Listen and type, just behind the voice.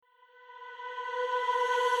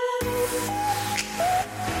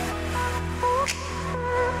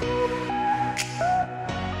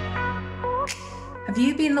Have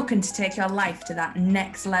you been looking to take your life to that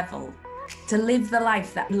next level? To live the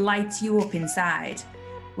life that lights you up inside?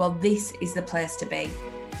 Well, this is the place to be.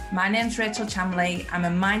 My name's Rachel Chamley. I'm a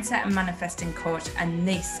mindset and manifesting coach, and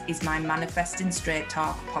this is my Manifesting Straight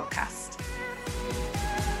Talk podcast.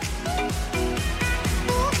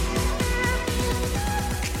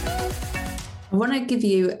 I want to give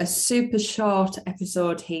you a super short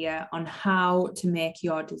episode here on how to make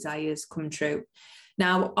your desires come true.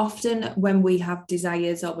 Now, often when we have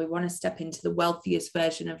desires or we want to step into the wealthiest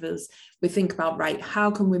version of us, we think about, right, how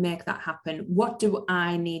can we make that happen? What do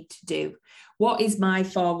I need to do? What is my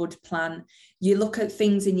forward plan? You look at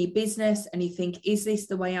things in your business and you think, is this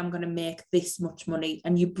the way I'm going to make this much money?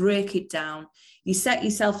 And you break it down. You set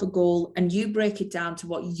yourself a goal and you break it down to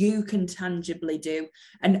what you can tangibly do.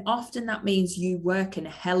 And often that means you working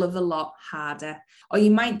a hell of a lot harder. Or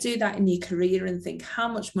you might do that in your career and think, how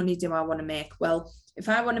much money do I want to make? Well, if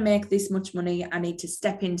I want to make this much money, I need to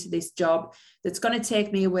step into this job that's going to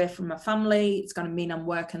take me away from my family. It's going to mean I'm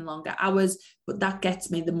working longer hours, but that gets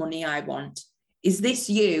me the money I want. Is this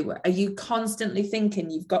you? Are you constantly thinking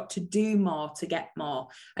you've got to do more to get more,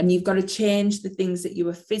 and you've got to change the things that you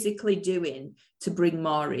are physically doing to bring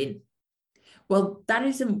more in? Well, that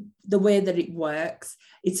isn't the way that it works.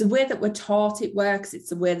 It's the way that we're taught it works. It's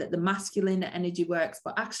the way that the masculine energy works,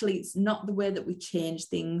 but actually it's not the way that we change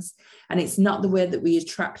things, and it's not the way that we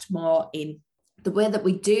attract more in. The way that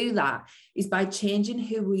we do that is by changing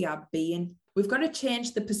who we are being. We've got to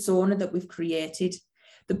change the persona that we've created.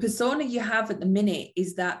 The persona you have at the minute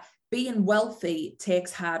is that being wealthy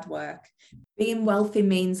takes hard work. Being wealthy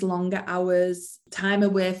means longer hours, time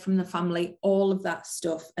away from the family, all of that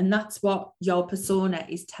stuff. And that's what your persona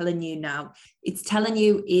is telling you now. It's telling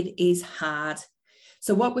you it is hard.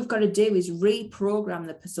 So what we've got to do is reprogram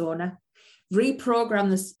the persona.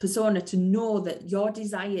 Reprogram this persona to know that your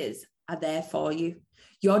desires are there for you.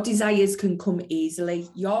 Your desires can come easily.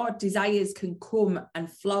 Your desires can come and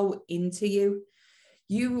flow into you.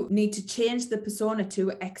 You need to change the persona to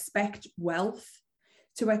expect wealth,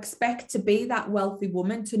 to expect to be that wealthy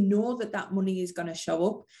woman, to know that that money is going to show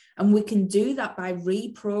up. And we can do that by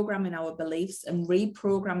reprogramming our beliefs and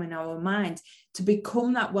reprogramming our mind to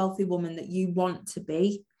become that wealthy woman that you want to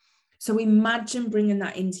be. So imagine bringing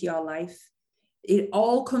that into your life. It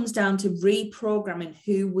all comes down to reprogramming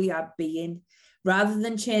who we are being rather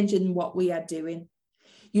than changing what we are doing.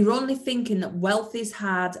 You're only thinking that wealth is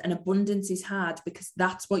hard and abundance is hard because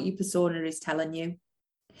that's what your persona is telling you.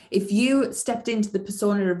 If you stepped into the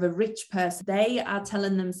persona of a rich person, they are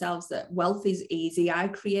telling themselves that wealth is easy. I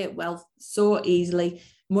create wealth so easily.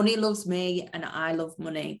 Money loves me and I love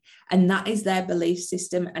money. And that is their belief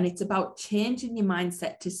system. And it's about changing your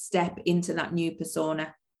mindset to step into that new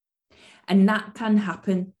persona. And that can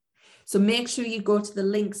happen. So make sure you go to the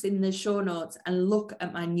links in the show notes and look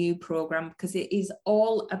at my new program, because it is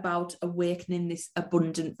all about awakening this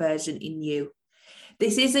abundant version in you.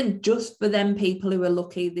 This isn't just for them people who are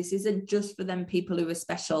lucky. This isn't just for them people who are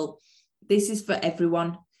special. This is for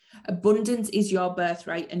everyone. Abundance is your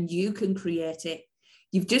birthright and you can create it.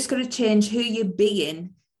 You've just got to change who you're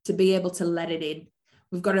being to be able to let it in.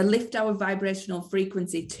 We've got to lift our vibrational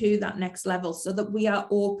frequency to that next level so that we are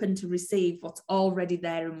open to receive what's already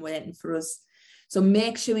there and waiting for us. So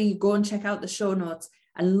make sure you go and check out the show notes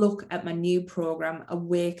and look at my new program,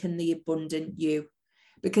 Awaken the Abundant You,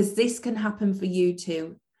 because this can happen for you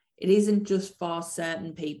too. It isn't just for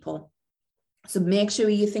certain people. So make sure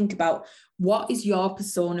you think about, what is your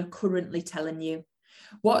persona currently telling you?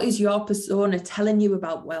 What is your persona telling you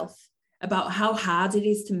about wealth? About how hard it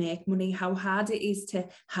is to make money, how hard it is to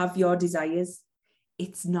have your desires?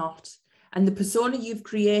 It's not. And the persona you've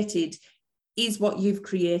created is what you've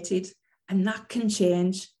created, and that can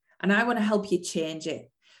change. And I want to help you change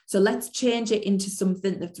it. So let's change it into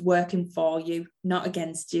something that's working for you, not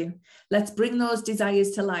against you. Let's bring those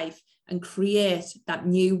desires to life and create that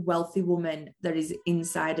new wealthy woman that is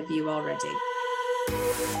inside of you already.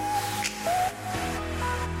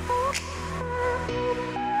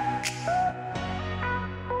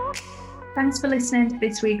 Thanks for listening to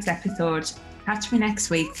this week's episode. Catch me next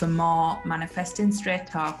week for more Manifesting Straight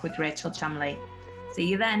Talk with Rachel Chamley. See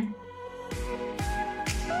you then.